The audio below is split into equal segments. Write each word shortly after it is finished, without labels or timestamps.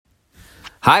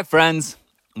Hi, friends.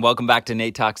 Welcome back to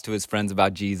Nate Talks to his friends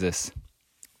about Jesus.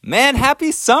 Man,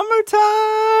 happy summertime!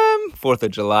 4th of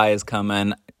July is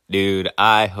coming. Dude,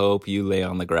 I hope you lay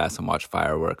on the grass and watch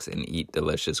fireworks and eat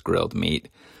delicious grilled meat.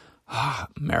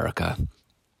 America.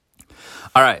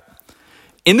 All right.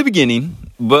 In the beginning,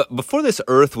 but before this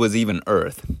earth was even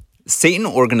earth, Satan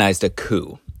organized a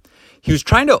coup. He was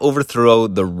trying to overthrow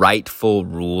the rightful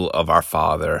rule of our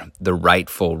Father, the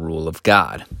rightful rule of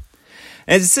God.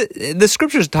 And the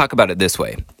scriptures talk about it this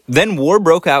way. Then war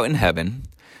broke out in heaven.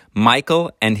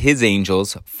 Michael and his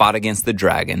angels fought against the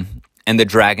dragon, and the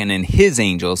dragon and his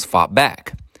angels fought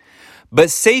back.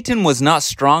 But Satan was not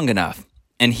strong enough,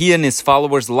 and he and his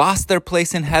followers lost their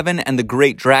place in heaven, and the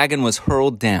great dragon was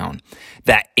hurled down.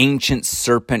 That ancient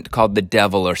serpent called the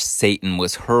devil or Satan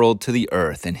was hurled to the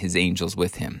earth, and his angels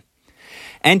with him.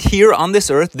 And here on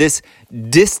this earth, this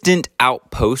distant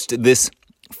outpost, this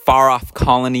far-off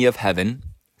colony of heaven,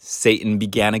 Satan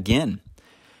began again.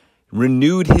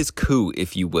 Renewed his coup,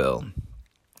 if you will.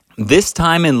 This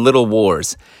time in little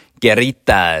wars,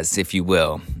 guerritas, if you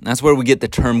will. That's where we get the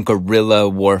term guerrilla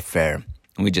warfare.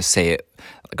 We just say it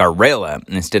guerrilla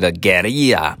instead of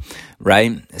guerrilla,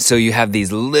 right? So you have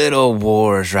these little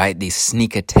wars, right? These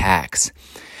sneak attacks,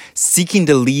 seeking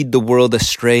to lead the world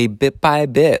astray bit by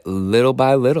bit, little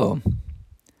by little.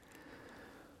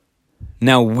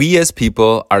 Now, we as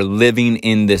people are living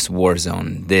in this war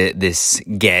zone, this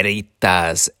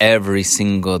guerritas every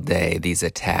single day, these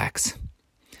attacks.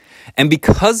 And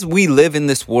because we live in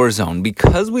this war zone,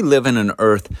 because we live in an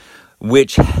earth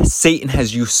which Satan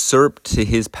has usurped to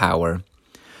his power,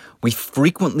 we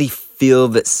frequently feel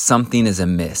that something is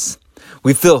amiss.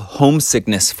 We feel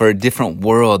homesickness for a different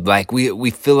world. Like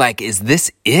we feel like, is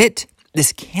this it?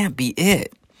 This can't be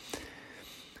it.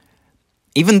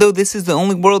 Even though this is the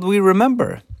only world we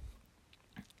remember.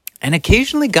 And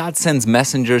occasionally God sends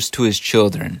messengers to his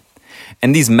children.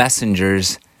 And these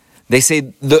messengers, they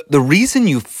say, the reason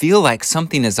you feel like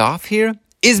something is off here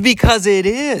is because it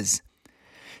is.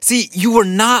 See, you were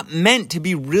not meant to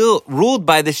be ruled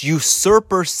by this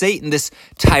usurper Satan, this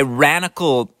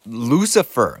tyrannical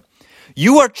Lucifer.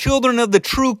 You are children of the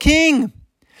true king.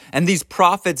 And these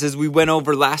prophets, as we went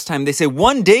over last time, they say,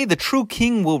 one day the true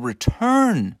king will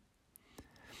return.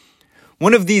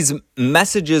 One of these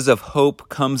messages of hope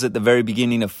comes at the very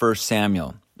beginning of 1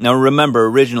 Samuel. Now remember,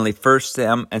 originally 1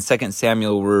 Sam and 2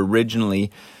 Samuel were originally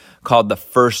called the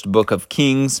first book of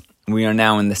Kings. We are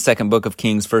now in the second book of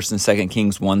Kings, 1 and 2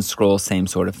 Kings, one scroll, same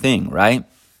sort of thing, right?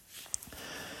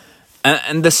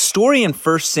 And the story in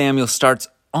 1 Samuel starts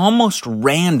almost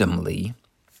randomly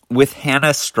with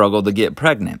Hannah's struggle to get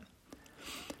pregnant.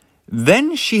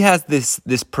 Then she has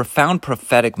this profound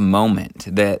prophetic moment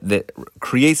that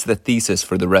creates the thesis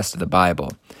for the rest of the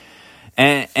Bible.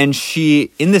 And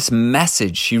she, in this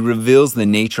message, she reveals the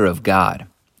nature of God.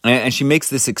 And she makes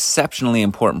this exceptionally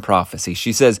important prophecy.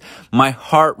 She says, my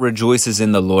heart rejoices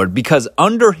in the Lord because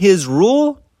under his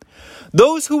rule,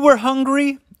 those who were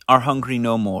hungry are hungry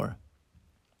no more.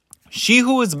 She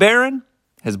who was barren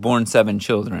has borne 7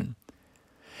 children.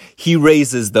 He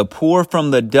raises the poor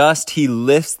from the dust. He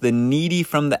lifts the needy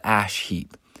from the ash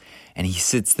heap. And he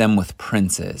sits them with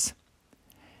princes.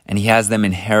 And he has them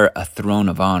inherit a throne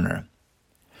of honor.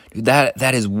 Dude,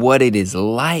 that is what it is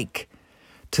like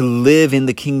to live in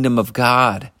the kingdom of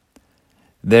God.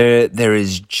 There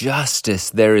is justice.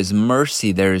 There is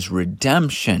mercy. There is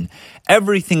redemption.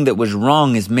 Everything that was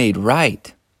wrong is made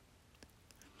right.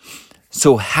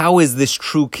 So how is this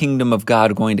true kingdom of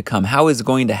God going to come? How is it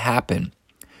going to happen?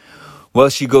 Well,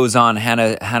 she goes on,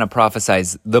 Hannah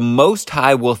prophesies, the Most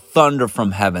High will thunder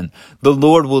from heaven. The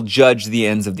Lord will judge the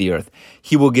ends of the earth.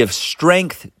 He will give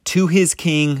strength to his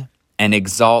king and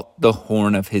exalt the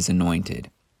horn of his anointed.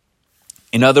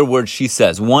 In other words, she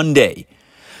says, one day,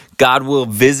 God will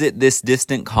visit this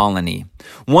distant colony.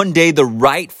 One day, the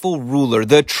rightful ruler,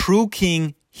 the true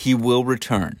king, he will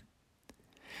return.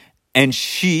 And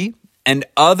she and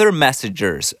other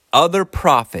messengers, other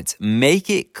prophets, make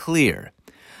it clear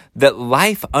that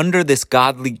life under this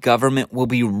godly government will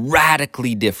be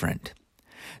radically different.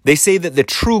 They say that the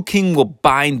true king will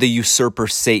bind the usurper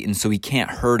Satan so he can't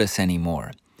hurt us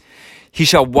anymore. He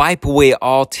shall wipe away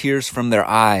all tears from their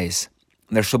eyes.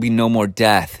 There shall be no more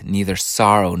death, neither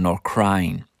sorrow nor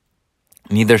crying.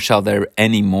 Neither shall there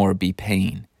any more be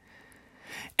pain.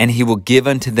 And he will give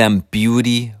unto them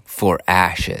beauty for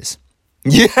ashes.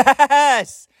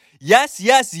 Yes! Yes,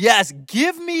 yes, yes.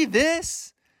 Give me this.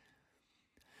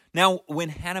 Now, when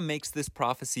Hannah makes this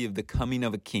prophecy of the coming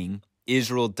of a king,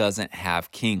 Israel doesn't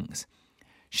have kings.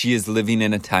 She is living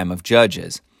in a time of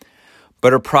judges.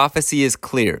 But her prophecy is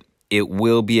clear. It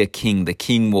will be a king. The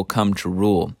king will come to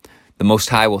rule. The Most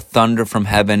High will thunder from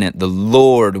heaven, and the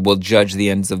Lord will judge the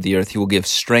ends of the earth. He will give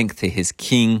strength to his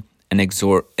king and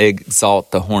exalt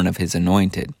the horn of his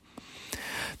anointed.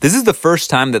 This is the first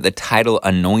time that the title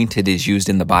anointed is used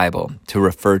in the Bible to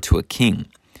refer to a king.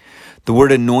 The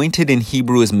word anointed in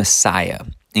Hebrew is Messiah.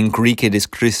 In Greek, it is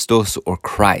Christos or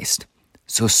Christ.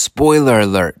 So spoiler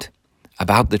alert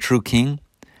about the true king.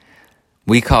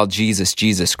 We call Jesus,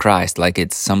 Jesus Christ, like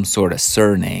it's some sort of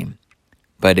surname,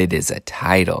 but it is a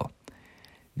title.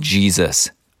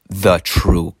 Jesus, the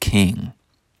true king.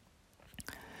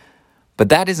 But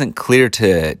that isn't clear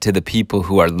to the people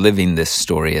who are living this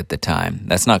story at the time.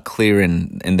 That's not clear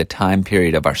in the time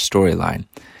period of our storyline.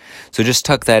 So just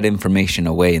tuck that information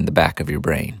away in the back of your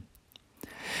brain.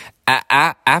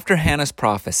 After Hannah's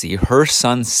prophecy, her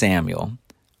son Samuel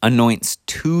anoints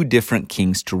two different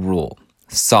kings to rule,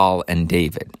 Saul and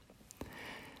David.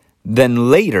 Then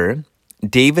later,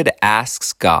 David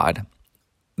asks God,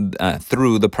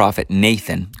 through the prophet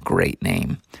Nathan, great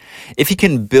name, if he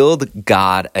can build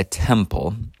God a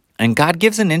temple. And God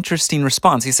gives an interesting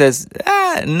response. He says,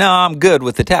 no, I'm good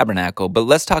with the tabernacle, but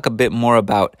let's talk a bit more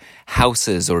about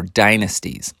houses or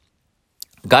dynasties.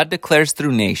 God declares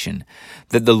through nation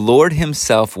that the Lord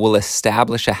himself will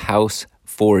establish a house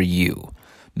for you,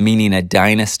 meaning a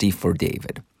dynasty for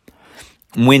David.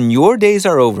 When your days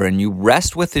are over and you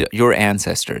rest with your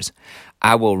ancestors,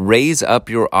 I will raise up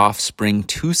your offspring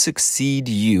to succeed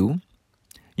you,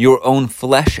 your own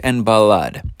flesh and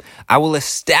blood. I will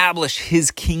establish his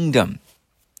kingdom,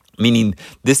 meaning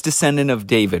this descendant of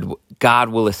David, God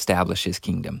will establish his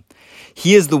kingdom.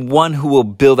 He is the one who will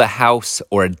build a house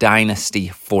or a dynasty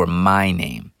for my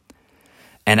name,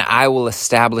 and I will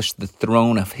establish the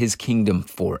throne of his kingdom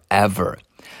forever.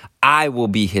 I will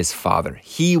be his father.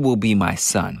 He will be my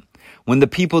son. When the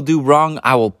people do wrong,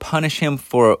 I will punish him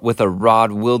with a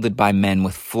rod wielded by men,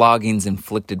 with floggings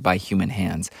inflicted by human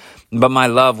hands. But my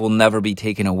love will never be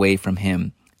taken away from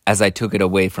him, as I took it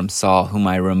away from Saul, whom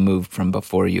I removed from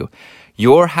before you.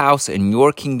 Your house and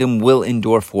your kingdom will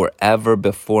endure forever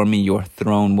before me. Your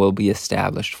throne will be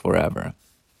established forever.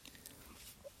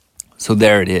 So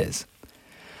there it is.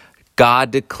 God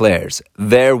declares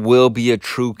there will be a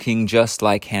true king just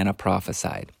like Hannah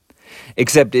prophesied.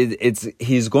 Except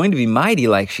he's going to be mighty,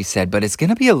 like she said, but it's going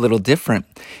to be a little different.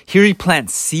 Here he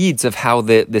plants seeds of how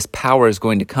this power is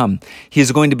going to come. He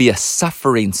is going to be a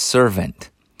suffering servant,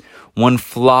 one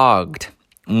flogged,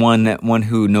 one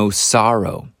who knows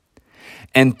sorrow.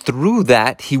 And through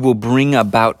that, he will bring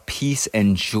about peace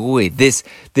and joy, this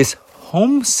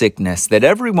homesickness that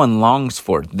everyone longs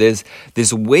for, this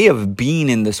way of being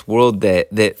in this world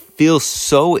that feels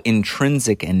so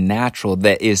intrinsic and natural,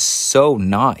 that is so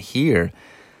not here.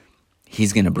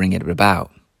 He's going to bring it about.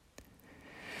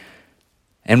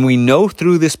 And we know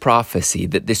through this prophecy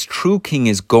that this true king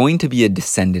is going to be a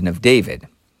descendant of David.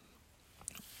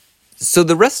 So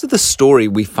the rest of the story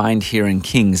we find here in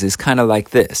Kings is kind of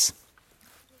like this.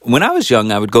 When I was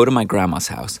young, I would go to my grandma's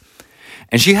house,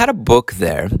 and she had a book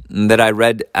there that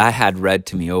I had read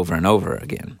to me over and over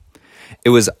again. It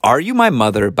was Are You My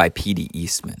Mother by P.D.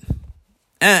 Eastman.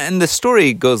 And the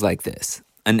story goes like this.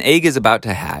 An egg is about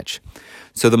to hatch,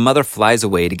 so the mother flies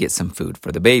away to get some food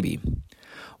for the baby.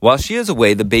 While she is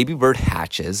away, the baby bird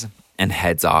hatches and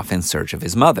heads off in search of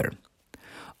his mother.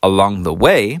 Along the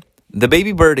way, the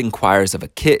baby bird inquires of a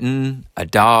kitten, a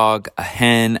dog, a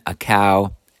hen, a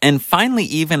cow, and finally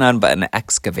even on an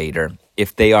excavator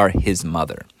if they are his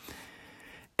mother.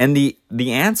 And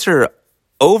the answer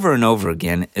over and over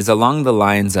again is along the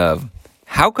lines of,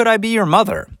 how could I be your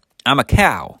mother? I'm a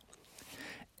cow.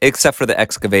 Except for the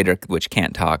excavator, which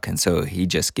can't talk, and so he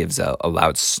just gives a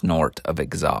loud snort of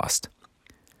exhaust.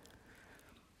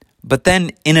 But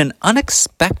then, in an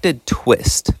unexpected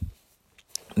twist,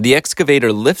 the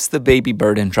excavator lifts the baby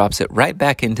bird and drops it right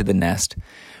back into the nest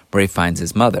where he finds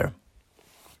his mother.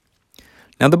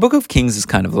 Now, the book of Kings is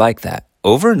kind of like that.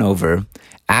 Over and over,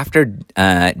 after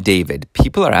David,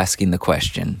 people are asking the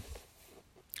question,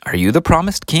 are you the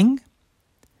promised king?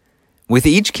 With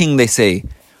each king, they say,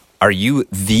 are you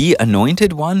the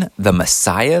anointed one, the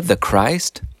Messiah, the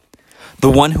Christ, the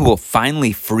one who will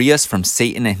finally free us from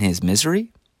Satan and his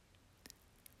misery?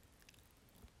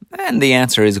 And the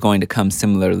answer is going to come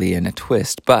similarly in a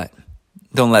twist, but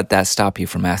don't let that stop you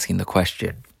from asking the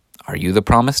question, are you the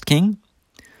promised king?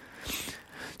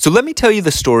 So let me tell you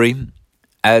the story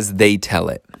as they tell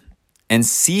it and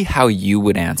see how you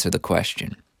would answer the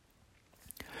question.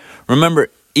 Remember,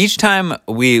 each time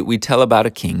we tell about a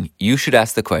king, you should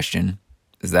ask the question,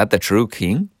 is that the true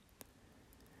king?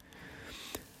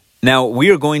 Now, we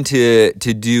are going to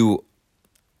do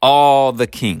all the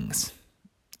kings.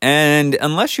 And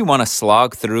unless you want to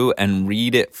slog through and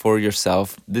read it for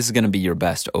yourself, this is going to be your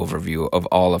best overview of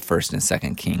all of 1st and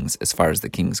 2nd Kings as far as the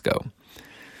kings go.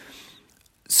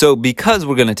 So because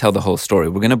we're going to tell the whole story,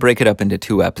 we're going to break it up into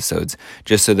 2 episodes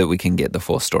just so that we can get the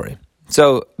full story.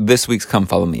 So this week's Come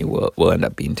Follow Me will end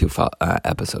up being 2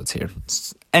 episodes here.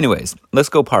 Anyways, let's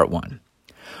go part 1.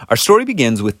 Our story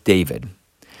begins with David.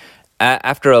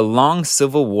 After a long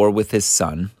civil war with his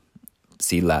son,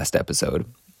 see last episode,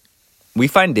 we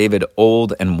find David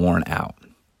old and worn out.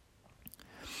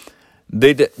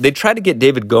 They try to get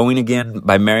David going again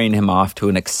by marrying him off to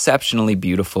an exceptionally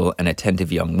beautiful and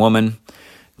attentive young woman,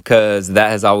 because that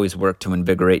has always worked to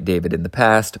invigorate David in the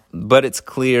past, but it's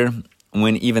clear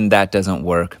when even that doesn't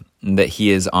work that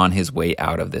he is on his way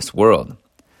out of this world.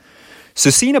 So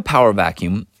seeing a power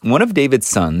vacuum, one of David's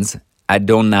sons,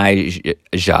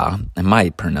 Adonijah, and my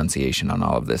pronunciation on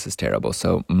all of this is terrible,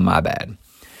 so my bad.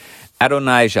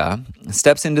 Adonijah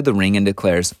steps into the ring and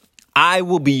declares, "I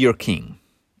will be your king."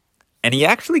 And he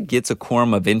actually gets a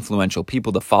quorum of influential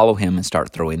people to follow him and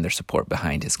start throwing their support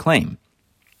behind his claim.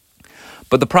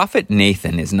 But the prophet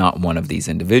Nathan is not one of these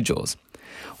individuals.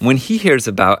 When he hears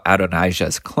about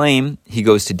Adonijah's claim, he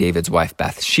goes to David's wife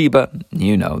Bathsheba,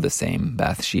 you know, the same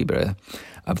Bathsheba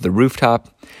of the rooftop,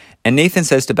 and Nathan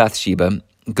says to Bathsheba,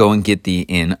 "Go and get thee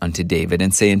in unto David,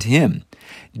 and say unto him,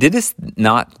 Didst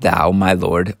not thou, my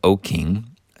lord, O king,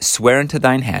 swear unto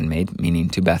thine handmaid," meaning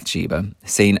to Bathsheba,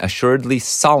 saying, "Assuredly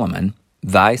Solomon,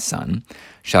 thy son,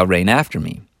 shall reign after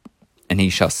me, and he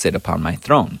shall sit upon my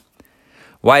throne.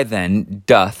 Why then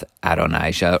doth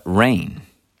Adonijah reign?"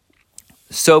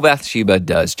 So Bathsheba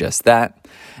does just that,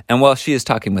 and while she is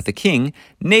talking with the king,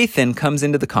 Nathan comes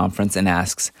into the conference and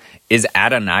asks, "Is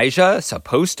Adonijah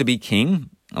supposed to be king?"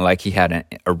 Like he hadn't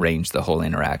arranged the whole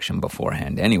interaction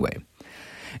beforehand anyway.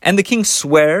 And the king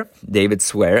David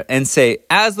swear, and say,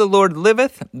 "As the Lord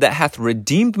liveth, that hath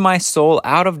redeemed my soul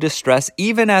out of distress,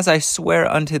 even as I swear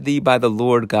unto thee by the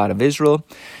Lord God of Israel,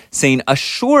 saying,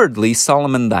 Assuredly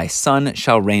Solomon thy son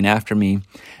shall reign after me,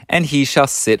 and he shall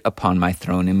sit upon my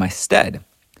throne in my stead."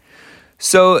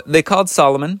 So they called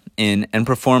Solomon in and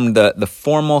performed the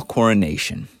formal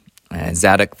coronation.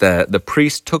 Zadok the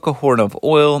priest took a horn of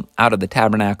oil out of the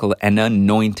tabernacle and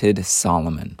anointed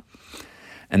Solomon.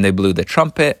 And they blew the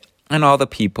trumpet, and all the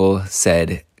people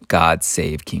said, "God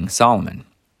save King Solomon."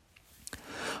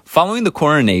 Following the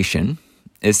coronation,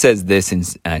 it says this in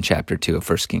chapter 2 of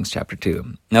 1 Kings chapter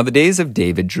 2. "Now the days of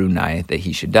David drew nigh that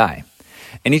he should die.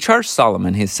 And he charged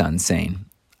Solomon his son, saying,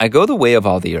 I go the way of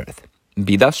all the earth.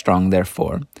 Be thou strong,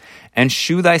 therefore, and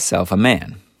shew thyself a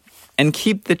man. And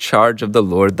keep the charge of the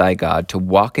Lord thy God, to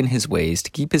walk in his ways, to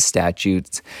keep his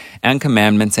statutes and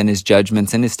commandments and his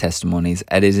judgments and his testimonies,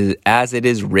 as it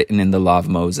is written in the law of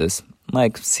Moses,"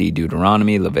 like see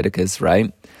Deuteronomy, Leviticus,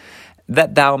 right?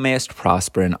 "That thou mayest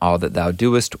prosper in all that thou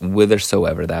doest,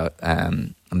 whithersoever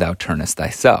thou turnest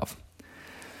thyself."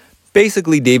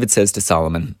 Basically, David says to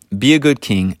Solomon, be a good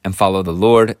king and follow the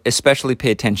Lord, especially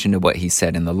pay attention to what he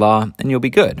said in the law, and you'll be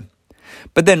good.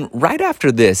 But then right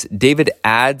after this, David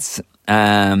adds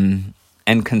and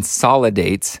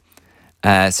consolidates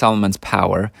Solomon's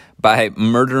power by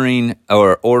murdering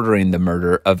or ordering the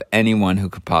murder of anyone who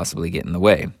could possibly get in the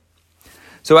way.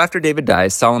 So after David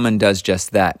dies, Solomon does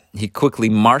just that. He quickly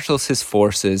marshals his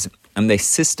forces, and they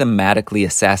systematically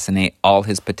assassinate all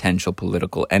his potential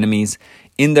political enemies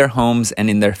in their homes and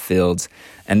in their fields,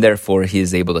 and therefore he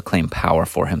is able to claim power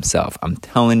for himself. I'm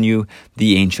telling you,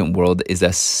 the ancient world is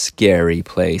a scary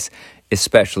place,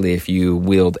 especially if you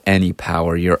wield any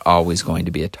power, you're always going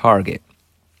to be a target.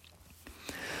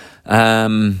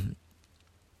 Then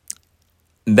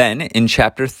in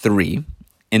chapter 3,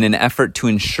 in an effort to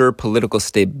ensure political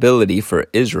stability for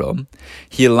Israel,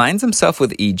 he aligns himself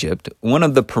with Egypt, one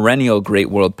of the perennial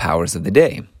great world powers of the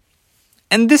day.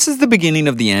 And this is the beginning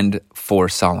of the end for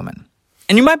Solomon.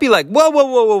 And you might be like,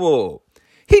 whoa.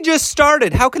 He just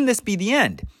started. How can this be the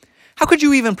end? How could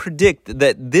you even predict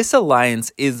that this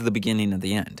alliance is the beginning of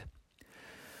the end?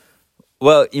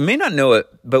 Well, you may not know it,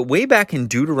 but way back in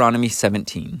Deuteronomy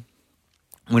 17,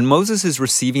 when Moses is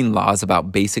receiving laws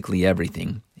about basically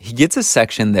everything, he gets a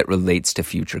section that relates to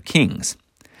future kings.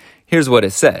 Here's what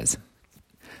it says.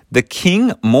 The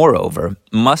king, moreover,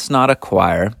 must not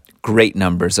acquire great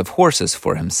numbers of horses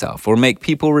for himself, or make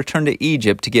people return to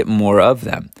Egypt to get more of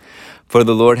them. For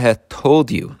the Lord hath told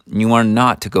you, you are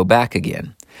not to go back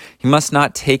again. He must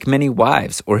not take many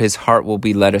wives, or his heart will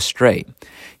be led astray.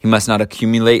 He must not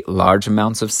accumulate large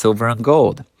amounts of silver and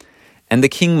gold. And the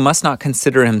king must not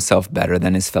consider himself better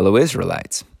than his fellow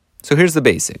Israelites. So here's the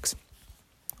basics.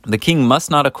 The king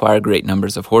must not acquire great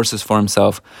numbers of horses for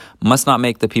himself, must not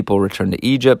make the people return to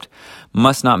Egypt,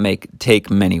 must not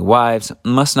take many wives,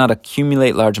 must not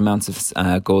accumulate large amounts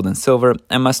of gold and silver,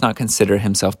 and must not consider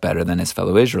himself better than his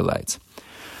fellow Israelites.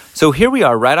 So here we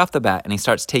are right off the bat, and he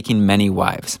starts taking many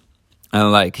wives.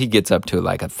 He gets up to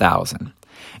 1,000.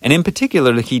 And in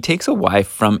particular, he takes a wife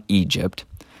from Egypt,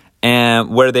 and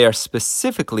where they are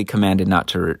specifically commanded not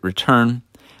to return,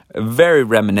 very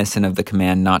reminiscent of the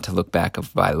command not to look back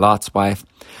by Lot's wife.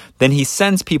 Then he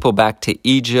sends people back to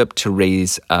Egypt to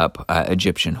raise up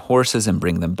Egyptian horses and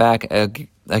bring them back.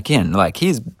 Again,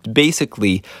 he's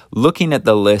basically looking at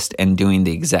the list and doing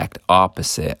the exact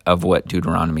opposite of what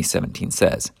Deuteronomy 17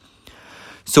 says.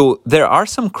 So there are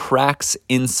some cracks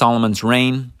in Solomon's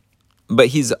reign, but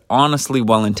he's honestly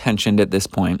well-intentioned at this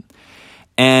point.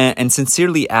 And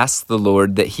sincerely asks the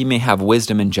Lord that he may have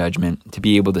wisdom and judgment to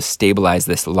be able to stabilize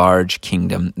this large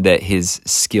kingdom that his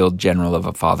skilled general of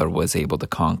a father was able to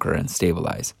conquer and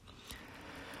stabilize.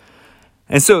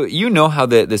 And so you know how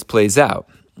this plays out.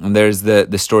 And there's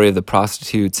the story of the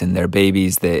prostitutes and their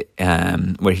babies that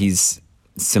where he's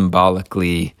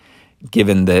symbolically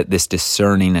given this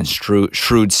discerning and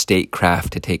shrewd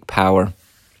statecraft to take power.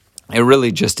 It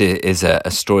really just is a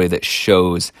story that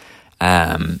shows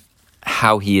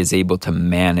how he is able to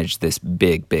manage this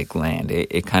big land.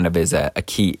 It kind of is a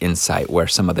key insight where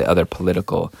some of the other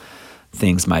political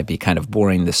things might be kind of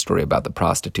boring. This story about the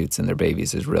prostitutes and their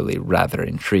babies is really rather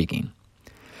intriguing.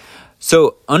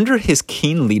 So under his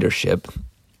keen leadership,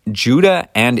 Judah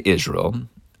and Israel,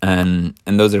 and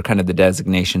those are kind of the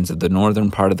designations of the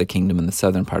northern part of the kingdom and the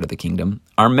southern part of the kingdom,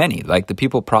 are many. The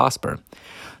people prosper.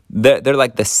 They're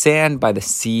like the sand by the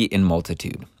sea in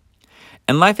multitude.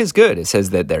 And life is good. It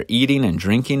says that they're eating and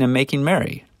drinking and making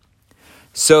merry.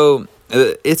 So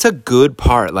it's a good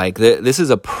part. This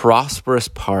is a prosperous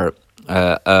part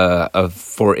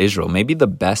for Israel. Maybe the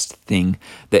best thing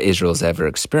that Israel's ever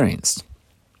experienced.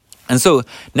 And so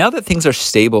now that things are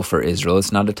stable for Israel,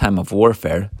 it's not a time of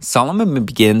warfare, Solomon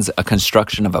begins a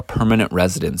construction of a permanent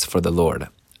residence for the Lord,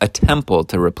 a temple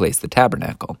to replace the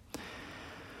tabernacle.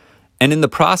 And in the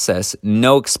process,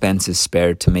 no expense is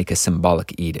spared to make a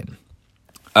symbolic Eden.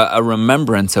 A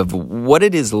remembrance of what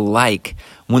it is like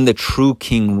when the true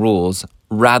king rules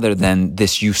rather than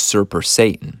this usurper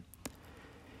Satan.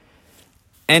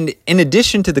 And in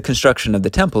addition to the construction of the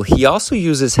temple, he also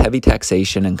uses heavy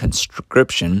taxation and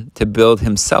conscription to build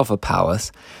himself a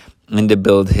palace and to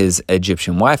build his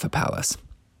Egyptian wife a palace.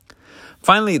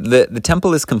 Finally, the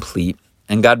temple is complete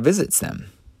and God visits them.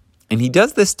 And he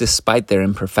does this despite their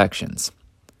imperfections.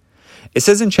 It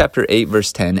says in chapter 8,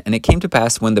 verse 10, "And it came to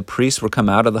pass when the priests were come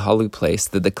out of the holy place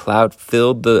that the cloud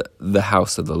filled the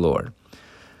house of the Lord."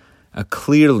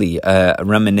 Clearly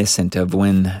reminiscent of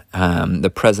when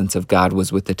the presence of God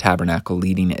was with the tabernacle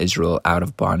leading Israel out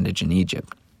of bondage in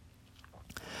Egypt.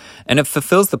 And it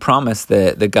fulfills the promise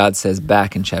that God says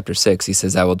back in chapter 6. He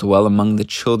says, "I will dwell among the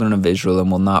children of Israel and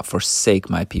will not forsake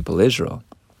my people Israel."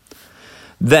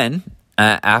 Then,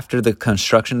 after the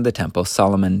construction of the temple,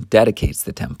 Solomon dedicates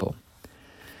the temple.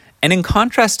 And in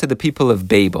contrast to the people of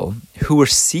Babel, who were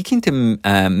seeking to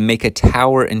make a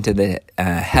tower into the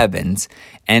heavens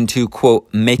and to, quote,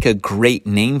 make a great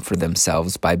name for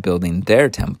themselves by building their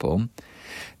temple,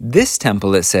 this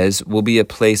temple, it says, will be a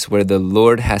place where the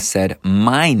Lord has said,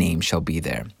 "My name shall be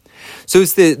there." So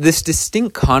it's this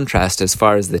distinct contrast as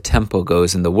far as the temple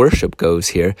goes and the worship goes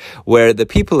here, where the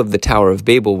people of the Tower of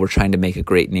Babel were trying to make a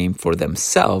great name for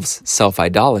themselves,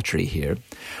 self-idolatry here,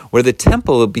 where the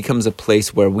temple becomes a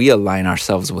place where we align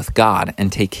ourselves with God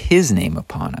and take his name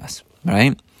upon us,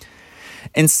 right?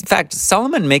 In fact,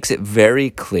 Solomon makes it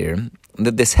very clear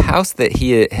that this house that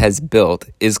he has built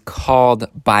is called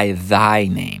by thy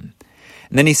name.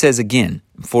 And then he says again,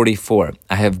 44,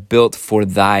 "I have built for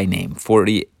thy name."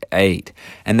 48,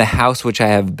 "And the house which I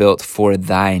have built for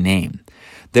thy name."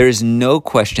 There is no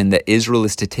question that Israel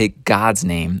is to take God's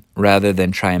name rather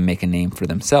than try and make a name for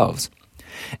themselves.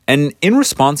 And in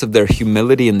response of their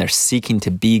humility and their seeking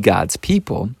to be God's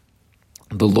people,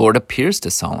 the Lord appears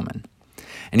to Solomon.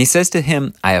 And he says to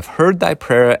him, "I have heard thy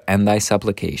prayer and thy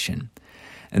supplication,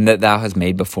 and that thou hast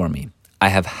made before me. I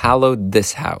have hallowed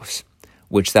this house,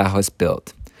 which thou hast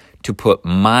built, to put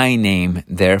my name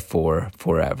therefore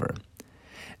forever.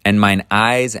 And mine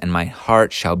eyes and my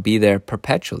heart shall be there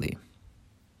perpetually."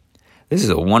 This is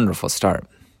a wonderful start.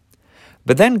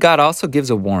 But then God also gives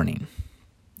a warning.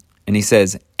 And he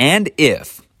says, "And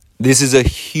if," this is a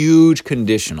huge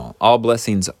conditional. All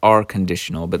blessings are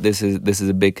conditional, but this is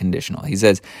a big conditional. He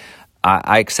says,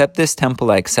 I accept this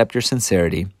temple, I accept your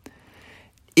sincerity.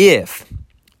 "If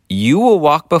you will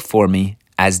walk before me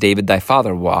as David thy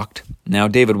father walked. Now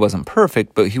David wasn't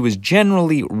perfect, but he was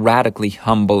generally radically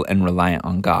humble and reliant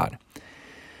on God.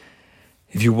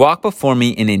 If you walk before me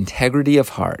in integrity of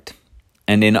heart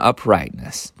and in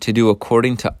uprightness, to do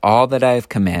according to all that I have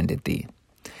commanded thee,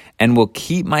 and will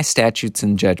keep my statutes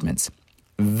and judgments,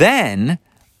 then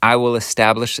I will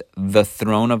establish the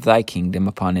throne of thy kingdom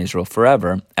upon Israel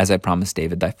forever, as I promised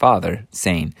David thy father,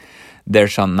 saying, there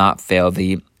shall not fail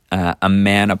thee a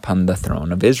man upon the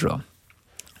throne of Israel.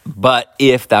 But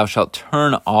if thou shalt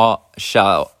turn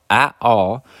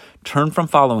from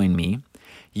following me,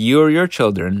 you or your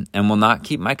children, and will not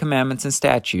keep my commandments and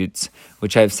statutes,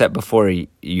 which I have set before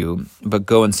you, but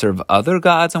go and serve other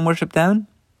gods and worship them,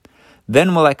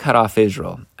 then will I cut off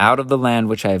Israel out of the land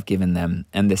which I have given them,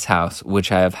 and this house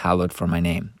which I have hallowed for my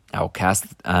name. I will cast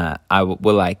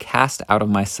out of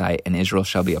my sight, and Israel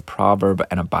shall be a proverb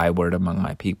and a byword among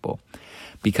my people,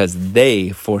 because they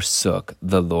forsook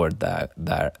the Lord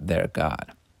their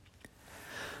God.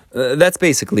 That's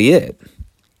basically it.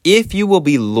 If you will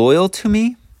be loyal to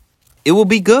me, it will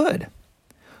be good.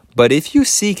 But if you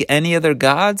seek any other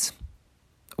gods,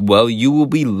 well, you will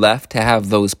be left to have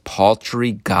those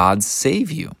paltry gods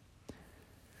save you.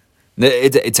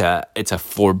 It's a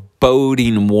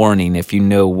foreboding warning if you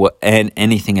know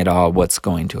anything at all what's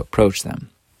going to approach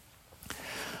them.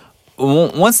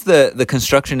 Once the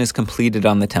construction is completed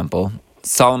on the temple,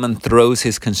 Solomon throws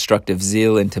his constructive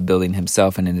zeal into building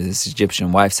himself and his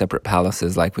Egyptian wife separate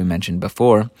palaces like we mentioned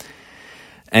before.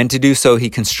 And to do so, he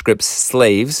conscripts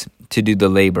slaves to do the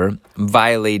labor,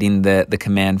 violating the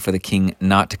command for the king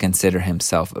not to consider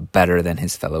himself better than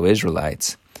his fellow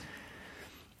Israelites.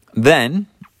 Then,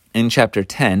 in chapter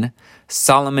 10,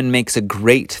 Solomon makes a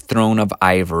great throne of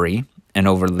ivory and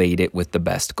overlaid it with the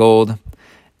best gold.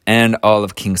 And all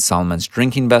of King Solomon's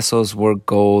drinking vessels were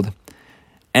gold,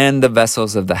 and the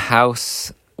vessels of the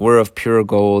house were of pure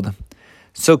gold.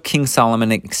 So King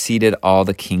Solomon exceeded all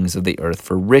the kings of the earth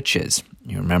for riches.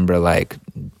 You remember,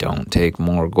 don't take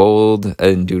more gold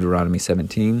in Deuteronomy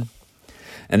 17.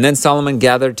 And then Solomon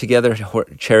gathered together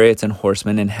chariots and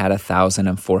horsemen and had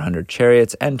 1,400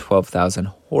 chariots and 12,000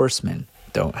 horsemen.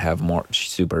 Don't have more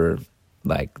super,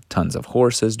 tons of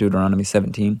horses, Deuteronomy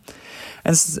 17.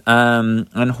 And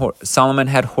Solomon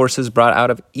had horses brought out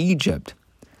of Egypt.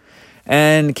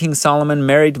 And King Solomon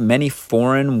married many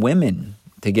foreign women,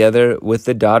 together with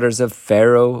the daughters of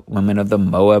Pharaoh, women of the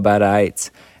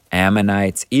Moabites,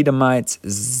 Ammonites, Edomites,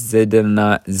 Zidonians.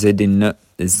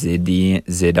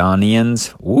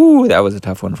 Ooh, that was a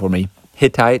tough one for me.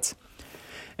 Hittites.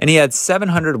 And he had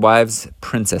 700 wives,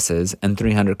 princesses, and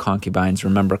 300 concubines.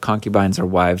 Remember, concubines are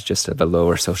wives just of a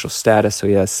lower social status, so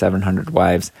he has 700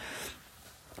 wives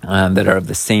that are of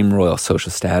the same royal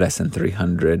social status and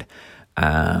 300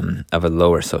 of a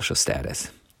lower social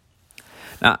status.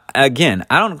 Now, again,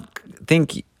 I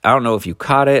don't know if you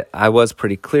caught it. I was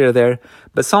pretty clear there.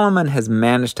 But Solomon has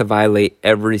managed to violate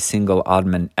every single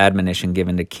admonition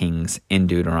given to kings in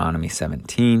Deuteronomy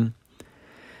 17.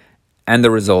 And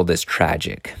the result is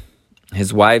tragic.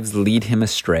 His wives lead him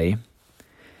astray.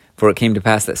 For it came to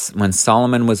pass that when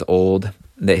Solomon was old,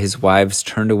 that his wives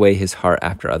turned away his heart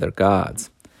after other gods.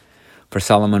 For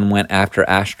Solomon went after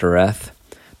Ashtoreth,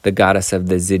 the goddess of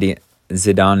the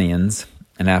Zidonians,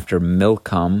 and after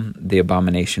Milcom, the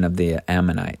abomination of the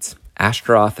Ammonites.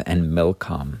 Ashtaroth and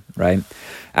Milcom, right?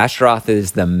 Ashtaroth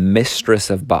is the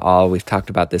mistress of Baal. We've talked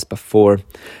about this before.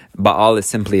 Baal is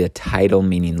simply a title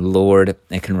meaning Lord.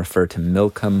 It can refer to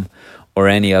Milcom or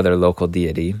any other local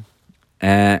deity.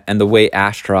 And the way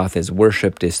Ashtaroth is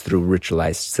worshipped is through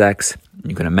ritualized sex.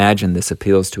 You can imagine this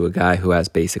appeals to a guy who has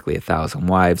basically 1,000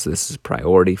 wives. This is a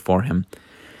priority for him.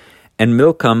 And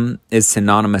Milcom is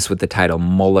synonymous with the title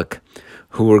Moloch,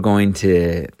 who we're going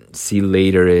to see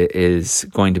later is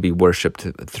going to be worshipped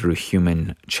through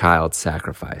human child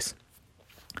sacrifice.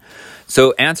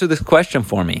 So answer this question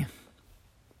for me.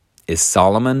 Is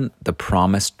Solomon the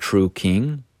promised true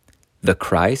king, the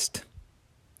Christ?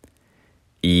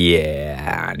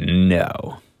 Yeah,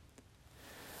 no.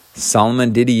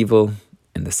 Solomon did evil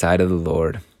in the sight of the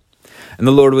Lord. And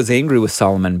the Lord was angry with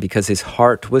Solomon because his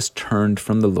heart was turned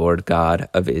from the Lord God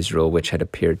of Israel, which had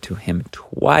appeared to him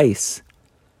twice.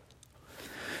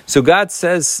 So God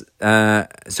says,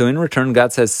 in return,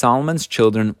 God says Solomon's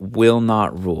children will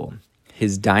not rule.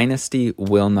 His dynasty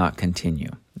will not continue.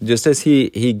 Just as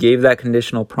he gave that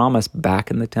conditional promise back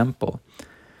in the temple.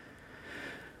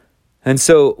 And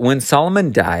so when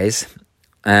Solomon dies,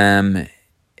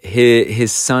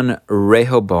 his son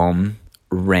Rehoboam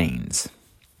reigns.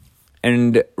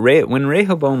 And when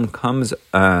Rehoboam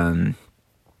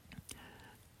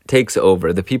takes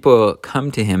over, the people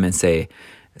come to him and say,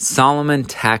 Solomon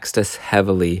taxed us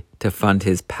heavily to fund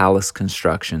his palace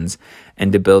constructions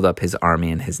and to build up his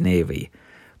army and his navy.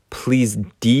 Please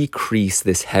decrease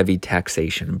this heavy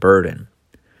taxation burden."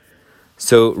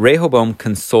 So Rehoboam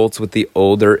consults with the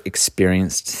older,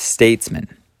 experienced statesmen.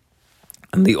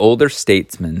 And the older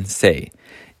statesmen say,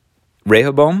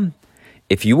 "Rehoboam,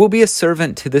 if you will be a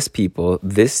servant to this people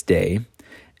this day,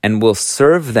 and will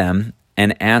serve them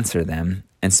and answer them,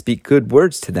 and speak good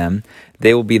words to them,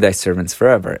 they will be thy servants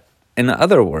forever." In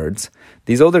other words,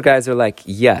 these older guys are like,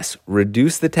 yes,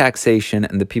 reduce the taxation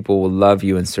and the people will love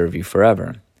you and serve you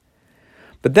forever.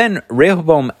 But then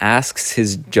Rehoboam asks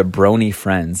his jabroni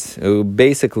friends, who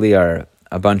basically are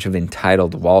a bunch of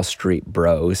entitled Wall Street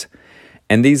bros,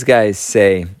 and these guys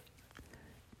say,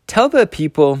 "Tell the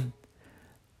people,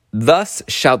 thus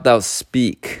shalt thou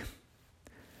speak.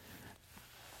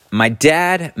 My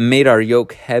dad made our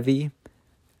yoke heavy."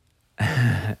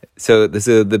 So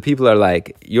the people are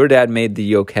like, "Your dad made the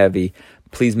yoke heavy.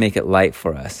 Please make it light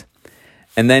for us."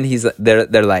 And then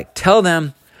they're like, "Tell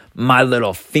them, my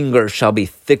little finger shall be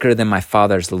thicker than my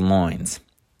father's loins."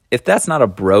 If that's not a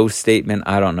bro statement,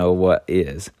 I don't know what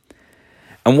is.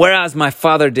 "And whereas my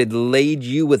father did lade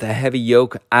you with a heavy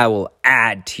yoke, I will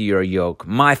add to your yoke.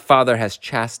 My father has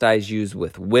chastised you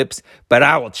with whips, but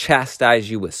I will chastise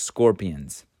you with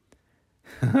scorpions."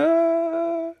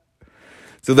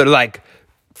 So they're like,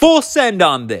 full send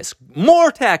on this. More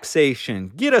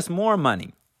taxation. Get us more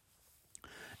money.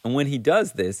 And when he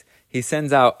does this, he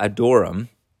sends out Adoram,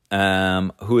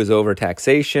 who is over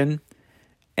taxation,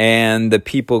 and the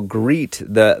people greet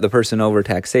the person over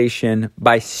taxation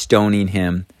by stoning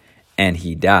him, and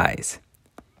he dies.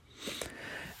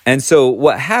 And so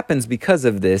what happens because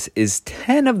of this is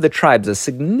 10 of the tribes, a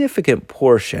significant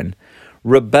portion,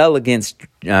 rebel against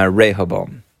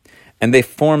Rehoboam, and they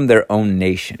form their own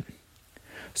nation.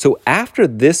 So after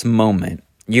this moment,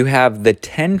 you have the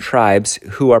 10 tribes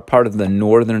who are part of the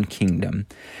northern kingdom,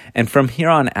 and from here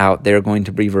on out, they're going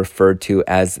to be referred to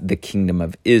as the kingdom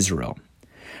of Israel.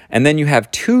 And then you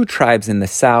have 2 tribes in the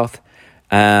south,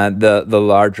 the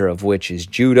larger of which is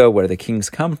Judah, where the kings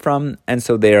come from, and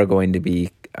so they are going to be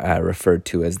referred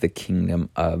to as the kingdom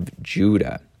of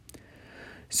Judah.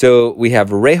 So we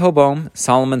have Rehoboam,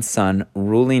 Solomon's son,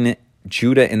 ruling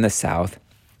Judah in the south,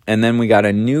 and then we got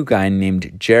a new guy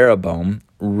named Jeroboam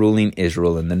ruling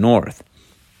Israel in the north.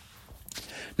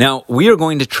 Now, we are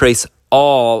going to trace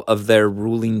all of their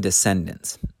ruling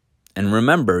descendants. And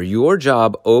remember, your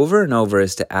job over and over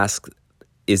is to ask,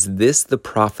 is this the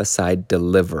prophesied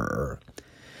deliverer?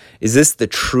 Is this the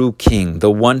true king,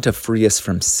 the one to free us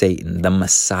from Satan, the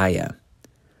Messiah?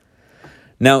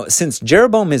 Now, since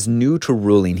Jeroboam is new to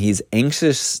ruling, he's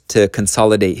anxious to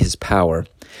consolidate his power,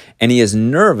 and he is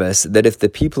nervous that if the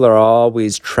people are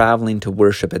always traveling to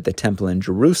worship at the temple in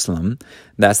Jerusalem,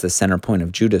 that's the center point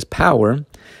of Judah's power,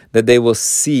 that they will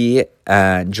see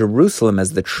Jerusalem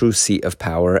as the true seat of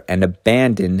power and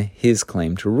abandon his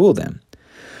claim to rule them.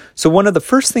 So one of the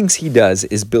first things he does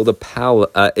is build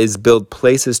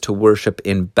places to worship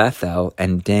in Bethel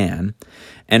and Dan,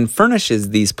 and furnishes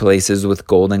these places with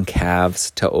golden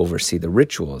calves to oversee the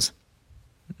rituals.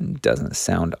 Doesn't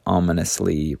sound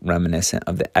ominously reminiscent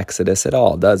of the Exodus at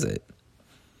all, does it?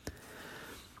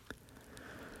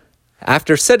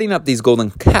 After setting up these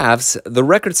golden calves, the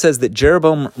record says that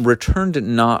Jeroboam returned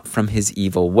not from his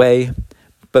evil way,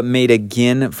 but made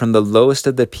again from the lowest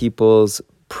of the people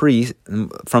priests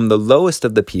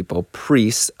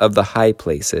of the high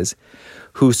places.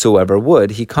 Whosoever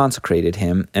would, he consecrated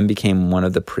him and became one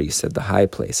of the priests of the high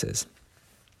places.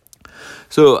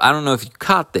 So I don't know if you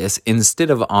caught this.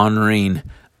 Instead of honoring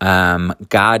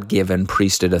God-given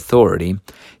priesthood authority,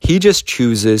 he just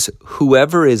chooses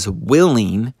whoever is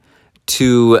willing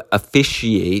to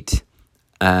officiate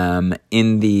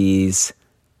in these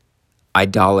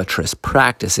idolatrous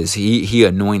practices. He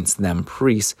anoints them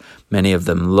priests, many of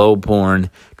them lowborn,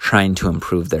 trying to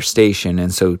improve their station,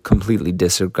 and so completely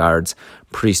disregards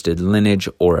priesthood lineage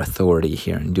or authority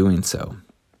here in doing so.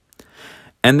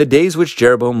 And the days which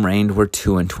Jeroboam reigned were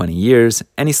 22 years,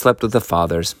 and he slept with the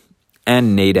fathers,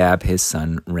 and Nadab his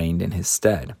son reigned in his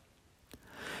stead.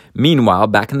 Meanwhile,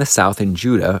 back in the south in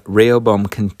Judah, Rehoboam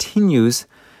continues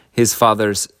his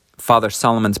father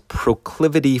Solomon's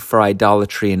proclivity for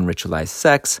idolatry and ritualized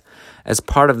sex. As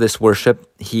part of this worship,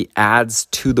 he adds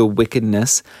to the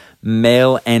wickedness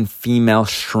male and female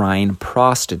shrine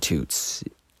prostitutes.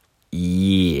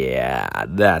 Yeah,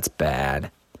 that's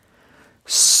bad.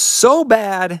 So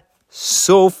bad,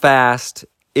 so fast,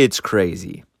 it's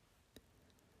crazy.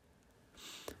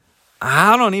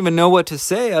 I don't even know what to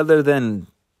say other than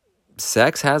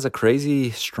sex has a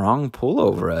crazy strong pull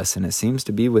over us, and it seems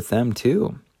to be with them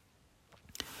too.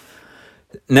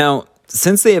 Now,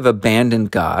 since they have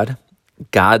abandoned God,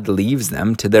 God leaves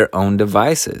them to their own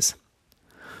devices.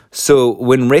 So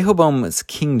when Rehoboam's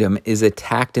kingdom is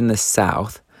attacked in the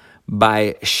south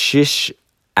by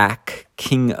Shishak,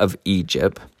 king of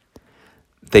Egypt,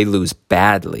 they lose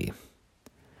badly.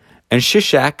 And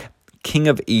Shishak, king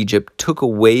of Egypt, took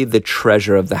away the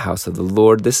treasure of the house of the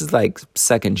Lord. This is like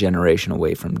second generation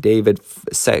away from David,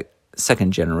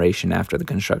 second generation after the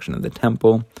construction of the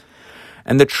temple.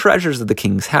 And the treasures of the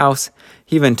king's house,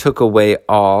 he even took away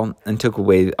all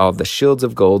the shields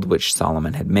of gold which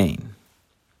Solomon had made.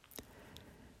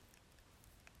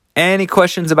 Any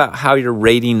questions about how you're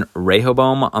rating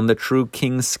Rehoboam on the true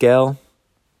king scale?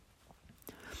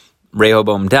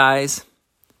 Rehoboam dies,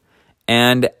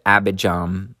 and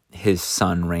Abijam, his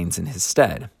son, reigns in his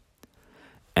stead.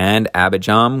 And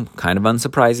Abijam, kind of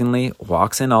unsurprisingly,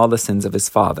 walks in all the sins of his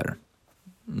father.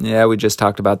 Yeah, we just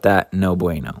talked about that. No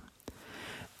bueno.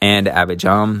 And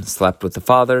Abijam slept with the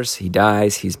fathers. He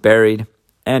dies. He's buried.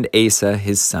 And Asa,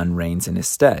 his son, reigns in his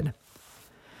stead.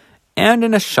 And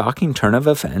in a shocking turn of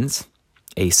events,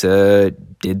 Asa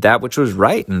did that which was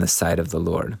right in the sight of the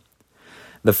Lord.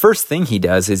 The first thing he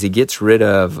does is he gets rid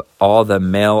of all the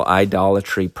male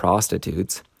idolatry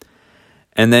prostitutes.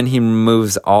 And then he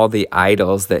removes all the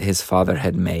idols that his father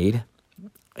had made.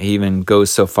 He even goes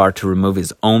so far to remove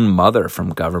his own mother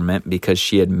from government because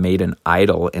she had made an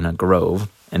idol in a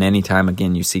grove. And anytime,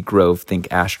 again, you see grove, think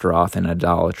Ashtaroth and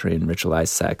idolatry and ritualized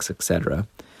sex, etc.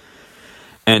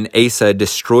 And Asa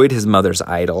destroyed his mother's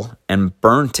idol and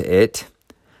burnt it,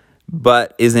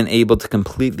 but isn't able to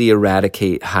completely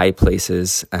eradicate high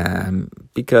places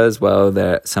because, well,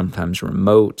 they're sometimes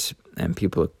remote and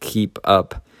people keep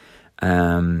up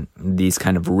these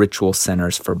kind of ritual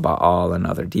centers for Baal and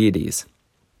other deities.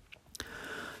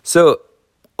 So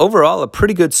overall, a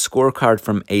pretty good scorecard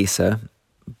from Asa,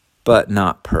 but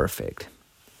not perfect.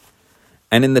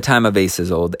 And in the time of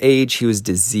Asa's old age, he was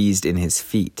diseased in his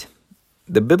feet.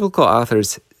 The biblical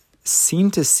authors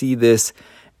seem to see this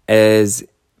as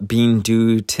being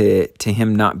due to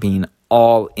him not being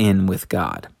all in with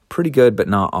God. Pretty good, but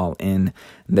not all in.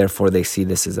 Therefore, they see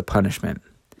this as a punishment.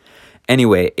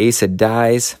 Anyway, Asa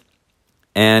dies,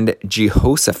 and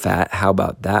Jehoshaphat, how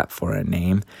about that for a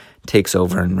name, takes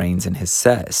over and reigns in his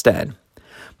stead.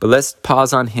 But let's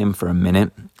pause on him for a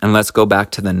minute, and let's go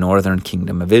back to the northern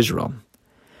kingdom of Israel.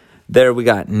 There we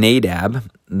got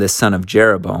Nadab, the son of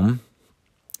Jeroboam.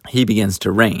 He begins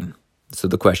to reign. So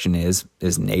the question is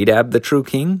Nadab the true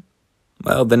king?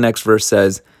 Well, the next verse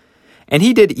says, "And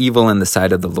he did evil in the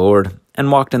sight of the Lord,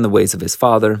 and walked in the ways of his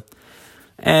father,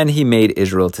 and he made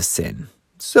Israel to sin."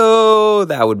 So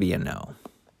that would be a no.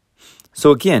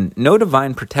 So again, no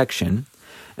divine protection.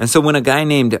 And so when a guy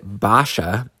named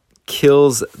Baasha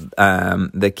kills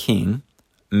the king,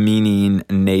 meaning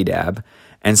Nadab,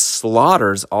 and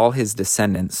slaughters all his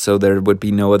descendants so there would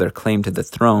be no other claim to the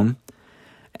throne,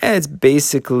 it's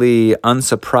basically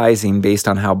unsurprising based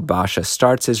on how Baasha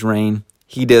starts his reign.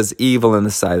 He does evil in the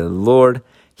sight of the Lord.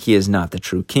 He is not the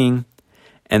true king.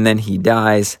 And then he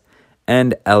dies,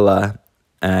 and Elah,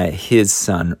 his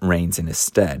son, reigns in his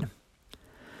stead.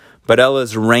 But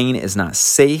Elah's reign is not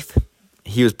safe.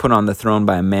 He was put on the throne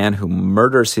by a man who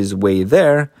murders his way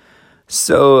there.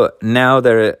 So now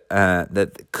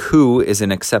that coup is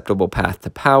an acceptable path to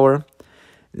power.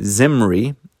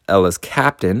 Zimri, Elah's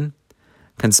captain,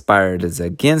 conspired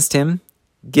against him,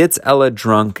 gets Elah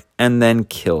drunk, and then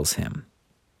kills him.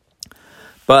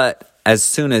 But as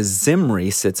soon as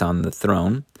Zimri sits on the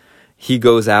throne, he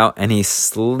goes out and he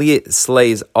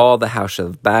slays all the house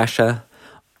of Baasha,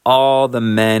 all the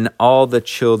men, all the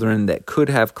children that could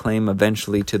have claim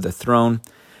eventually to the throne,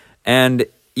 and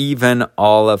even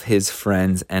all of his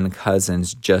friends and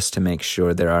cousins, just to make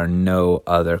sure there are no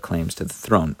other claims to the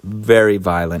throne. Very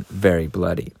violent, very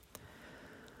bloody.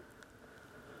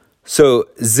 So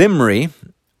Zimri,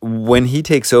 when he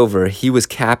takes over, he was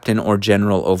captain or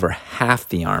general over half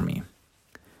the army.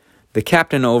 The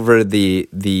captain over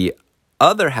the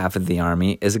other half of the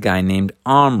army is a guy named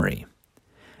Omri.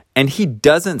 And he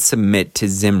doesn't submit to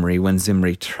Zimri when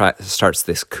Zimri starts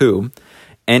this coup,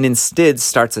 and instead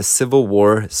starts a civil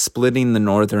war, splitting the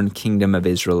northern kingdom of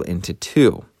Israel into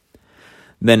two.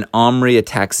 Then Omri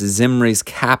attacks Zimri's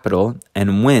capital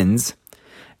and wins.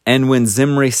 And when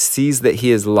Zimri sees that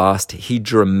he is lost, he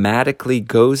dramatically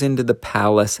goes into the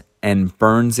palace and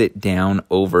burns it down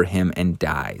over him and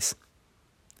dies.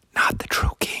 Not the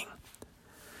true king.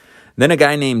 Then a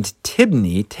guy named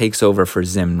Tibni takes over for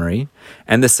Zimri,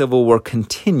 and the civil war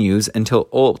continues until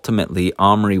ultimately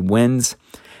Omri wins,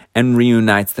 and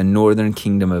reunites the northern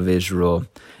kingdom of Israel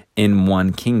in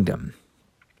one kingdom.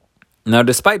 Now,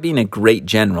 despite being a great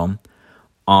general,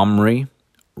 Omri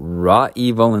wrought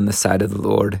evil in the sight of the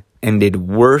Lord and did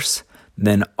worse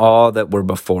than all that were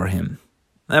before him.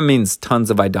 That means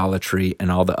tons of idolatry and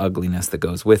all the ugliness that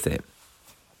goes with it.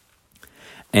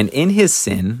 And in his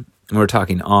sin, we're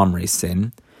talking Omri's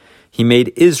sin, he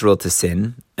made Israel to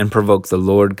sin and provoked the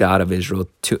Lord God of Israel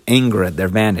to anger at their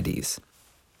vanities.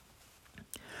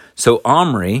 So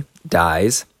Omri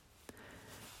dies,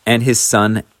 and his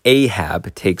son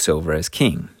Ahab takes over as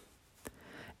king.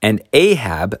 And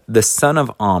Ahab, the son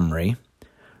of Omri,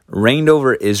 reigned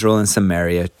over Israel and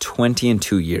Samaria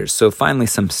 22 years. So finally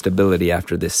some stability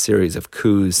after this series of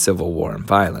coups, civil war, and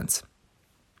violence.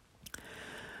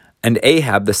 And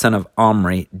Ahab, the son of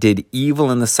Omri, did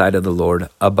evil in the sight of the Lord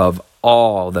above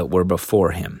all that were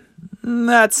before him.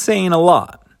 That's saying a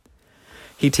lot.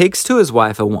 He takes to his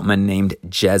wife a woman named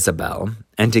Jezebel,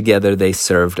 and together they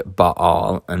served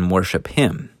Baal and worship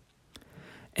him.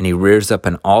 And he rears up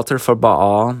an altar for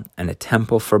Baal and a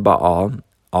temple for Baal,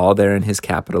 all there in his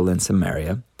capital in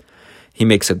Samaria. He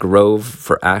makes a grove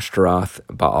for Ashtaroth,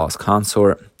 Baal's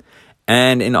consort,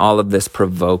 and in all of this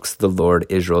provokes the Lord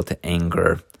Israel to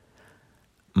anger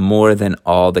more than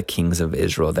all the kings of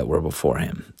Israel that were before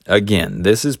him. Again,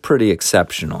 this is pretty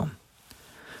exceptional.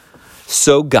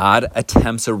 So God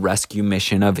attempts a rescue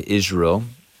mission of Israel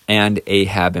and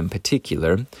Ahab in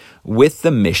particular with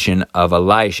the mission of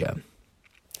Elijah.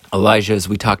 Elijah, as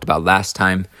we talked about last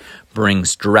time,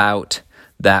 brings drought,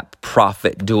 that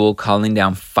prophet duel calling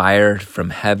down fire from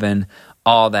heaven,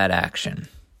 all that action.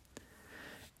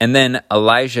 And then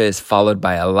Elijah is followed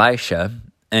by Elisha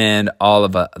and all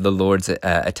of the Lord's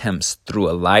attempts through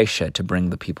Elisha to bring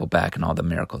the people back and all the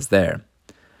miracles there.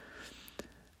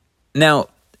 Now,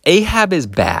 Ahab is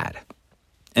bad.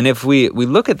 And if we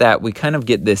look at that, we kind of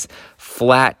get this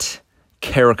flat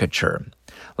caricature.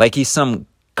 Like he's some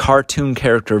cartoon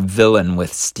character villain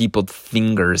with steepled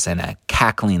fingers and a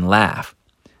cackling laugh.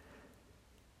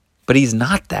 But he's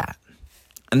not that.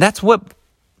 And that's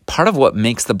part of what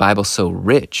makes the Bible so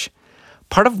rich.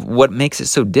 Part of what makes it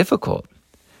so difficult.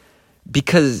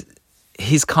 Because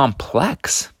he's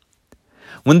complex.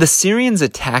 When the Syrians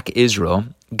attack Israel,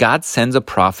 God sends a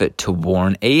prophet to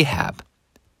warn Ahab.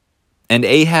 And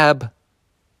Ahab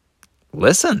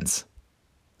listens.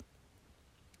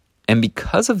 And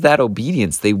because of that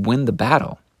obedience, they win the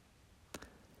battle.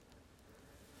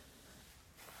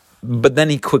 But then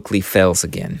he quickly fails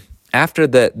again. After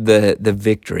the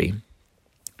victory,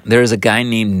 there is a guy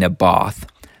named Naboth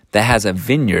that has a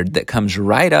vineyard that comes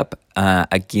right up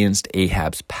against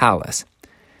Ahab's palace.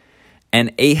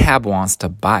 And Ahab wants to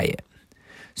buy it.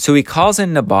 So he calls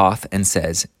in Naboth and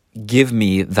says, "Give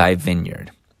me thy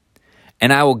vineyard,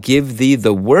 and I will give thee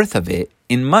the worth of it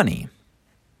in money."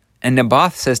 And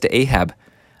Naboth says to Ahab,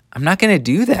 "I'm not going to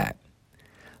do that.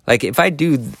 Like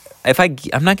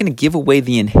I'm not going to give away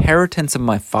the inheritance of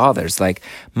my fathers. Like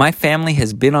my family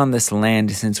has been on this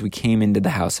land since we came into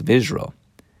the house of Israel."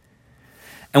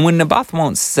 And when Naboth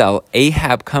won't sell,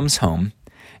 Ahab comes home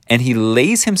and he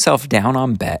lays himself down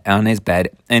on his bed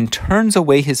and turns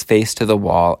away his face to the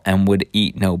wall and would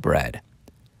eat no bread.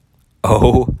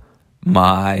 Oh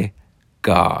my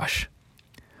gosh.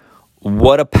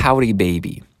 What a pouty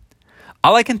baby.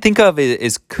 All I can think of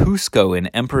is Cusco in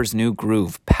Emperor's New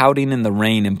Groove, pouting in the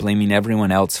rain and blaming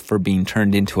everyone else for being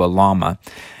turned into a llama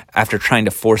after trying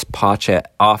to force Pacha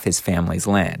off his family's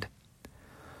land.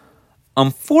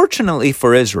 Unfortunately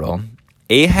for Israel,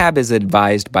 Ahab is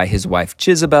advised by his wife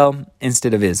Jezebel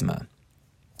instead of Isma.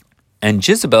 And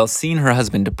Jezebel, seeing her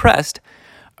husband depressed,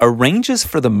 arranges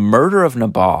for the murder of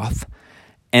Naboth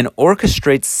and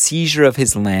orchestrates seizure of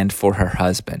his land for her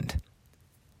husband.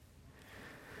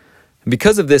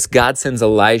 Because of this, God sends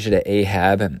Elijah to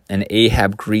Ahab, and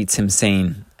Ahab greets him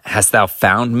saying, "Hast thou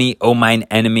found me, O mine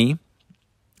enemy?"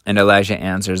 And Elijah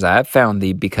answers, "I have found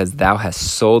thee because thou hast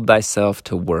sold thyself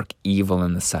to work evil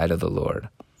in the sight of the Lord."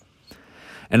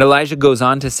 And Elijah goes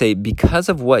on to say, "Because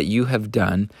of what you have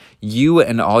done, you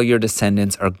and all your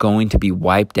descendants are going to be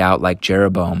wiped out like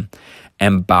Jeroboam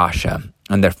and Baasha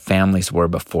and their families were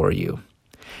before you."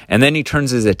 And then he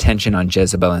turns his attention on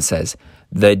Jezebel and says,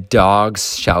 "The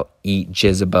dogs shall eat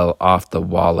Jezebel off the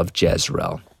wall of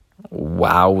Jezreel."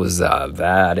 Wowza,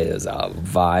 that is a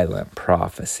violent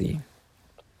prophecy.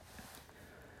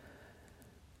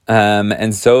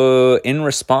 And so in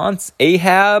response,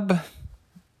 Ahab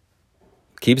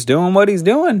keeps doing what he's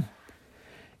doing.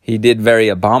 He did very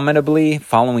abominably,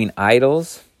 following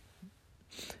idols.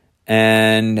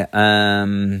 And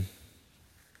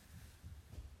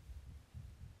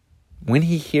when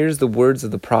he hears the words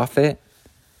of the prophet,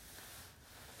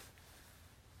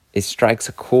 it strikes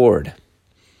a chord.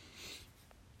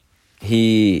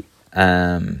 He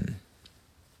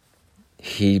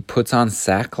puts on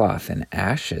sackcloth and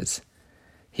ashes.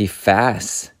 He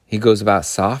fasts. He goes about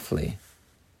softly.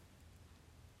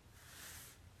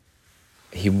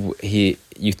 You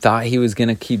thought he was going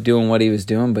to keep doing what he was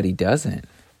doing, but he doesn't.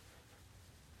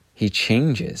 He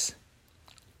changes.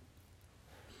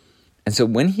 And so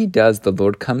when he does, the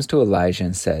Lord comes to Elijah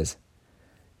and says,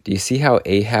 do you see how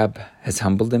Ahab has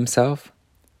humbled himself?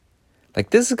 Like,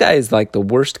 this guy is like the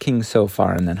worst king so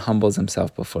far, and then humbles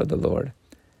himself before the Lord.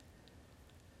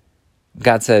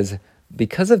 God says,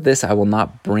 because of this, I will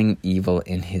not bring evil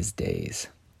in his days.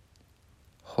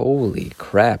 Holy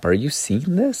crap, are you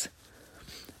seeing this?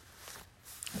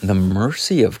 The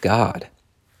mercy of God.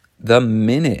 The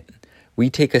minute we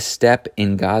take a step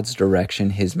in God's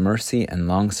direction, his mercy and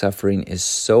long-suffering is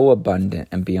so abundant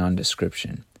and beyond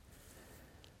description.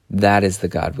 That is the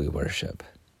God we worship.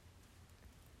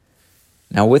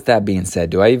 Now, with that being said,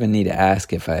 do I even need to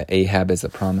ask if Ahab is the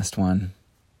promised one?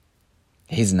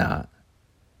 He's not.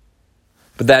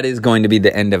 But that is going to be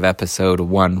the end of episode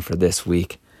 1 for this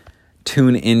week.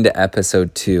 Tune into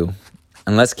episode 2,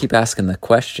 and let's keep asking the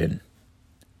question,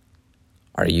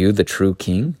 are you the true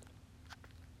king?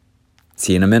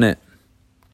 See you in a minute.